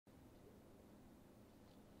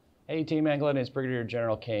Hey, Team Eglin, it's Brigadier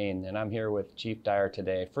General Kane, and I'm here with Chief Dyer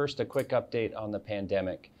today. First, a quick update on the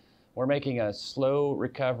pandemic. We're making a slow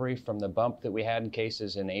recovery from the bump that we had in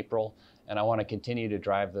cases in April, and I want to continue to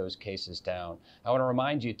drive those cases down. I want to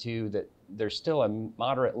remind you, too, that there's still a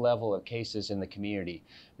moderate level of cases in the community.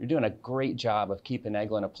 You're doing a great job of keeping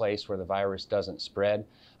Eglin a place where the virus doesn't spread.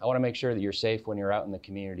 I want to make sure that you're safe when you're out in the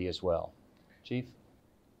community as well. Chief?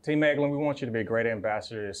 Team Eglin, we want you to be great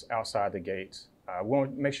ambassadors outside the gates. We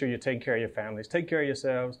want to make sure you're taking care of your families, take care of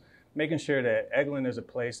yourselves, making sure that Eglin is a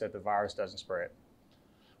place that the virus doesn't spread.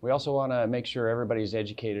 We also want to make sure everybody's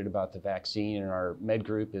educated about the vaccine, and our med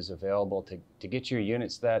group is available to get your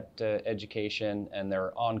units that education, and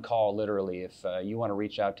they're on call literally if you want to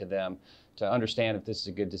reach out to them to understand if this is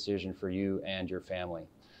a good decision for you and your family.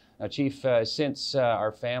 Now, Chief, since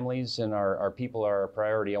our families and our people are a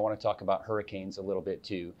priority, I want to talk about hurricanes a little bit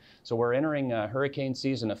too. So we're entering hurricane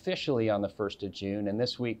season officially on the 1st of June, and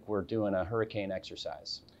this week we're doing a hurricane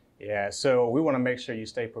exercise. Yeah, so we want to make sure you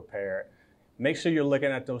stay prepared. Make sure you're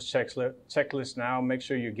looking at those checklists now. Make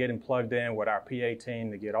sure you're getting plugged in with our PA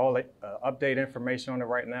team to get all the update information on it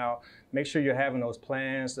right now. Make sure you're having those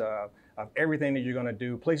plans of everything that you're going to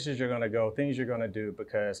do, places you're going to go, things you're going to do,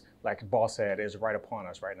 because like the boss said, it's right upon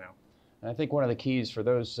us right now. And I think one of the keys for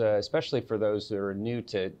those, especially for those that are new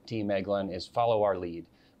to Team Eglin, is follow our lead.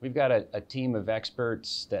 We've got a team of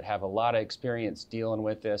experts that have a lot of experience dealing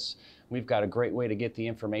with this. We've got a great way to get the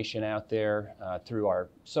information out there through our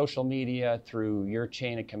social media, through your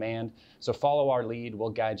chain of command. So follow our lead. We'll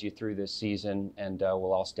guide you through this season, and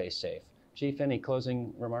we'll all stay safe. Chief, any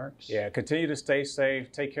closing remarks? Yeah, continue to stay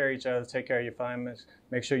safe, take care of each other, take care of your families.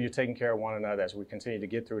 Make sure you're taking care of one another as we continue to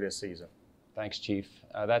get through this season. Thanks, Chief.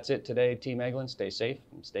 That's it today, Team Eglin. Stay safe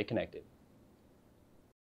and stay connected.